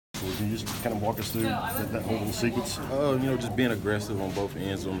offensively. Can you just kind of walk us through that whole little sequence? Just being aggressive on both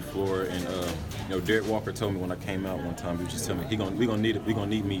ends on the floor, and Derek Walker told me when I came out one time, he was just telling me we gonna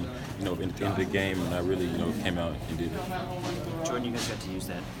need me, in the end of the game, and I really, came out and did it. Jordan, you guys got to use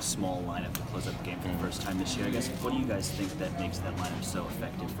that small lineup to close up the game for the first time this year. I guess, what do you guys think that makes that lineup so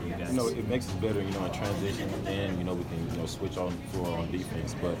effective for you guys? It makes us better, in transition, and we can, switch on the floor on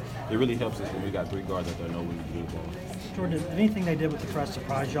defense. But it really helps us when we got three guards out there know when to do the ball. Jordan, did anything they did with the press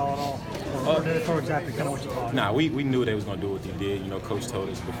surprise y'all at all? Or did it throw exactly kind of what you thought? Nah, we knew they was going to do what they did. Coach told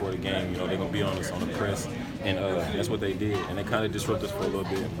us before the game, they're going to be on us on the press, and that's what they did. And they kind of disrupted us for a little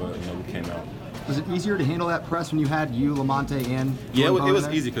bit, but, we came out. Was it easier to handle that press when you had you, Lamonte, and Yeah, it was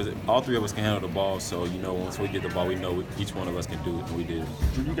there? easy because all three of us can handle the ball. So, once we get the ball, we know what each one of us can do it, and we did.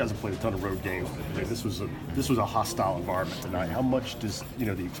 You guys have played a ton of road games. This was a hostile environment tonight. How much does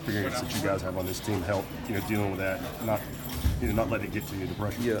the experience that you guys have on this team help dealing with that, not letting it get to you, the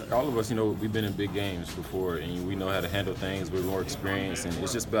pressure? Yeah, all of us, we've been in big games before, and we know how to handle things. We're more experienced, and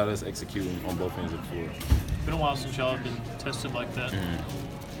it's just about us executing on both ends of the floor. It's been a while since y'all have been tested like that. Mm-hmm.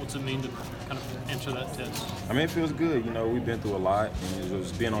 What's it mean to kind of answer that test? It feels good. We've been through a lot, and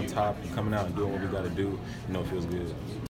just being on top and coming out and doing what we got to do, it feels good.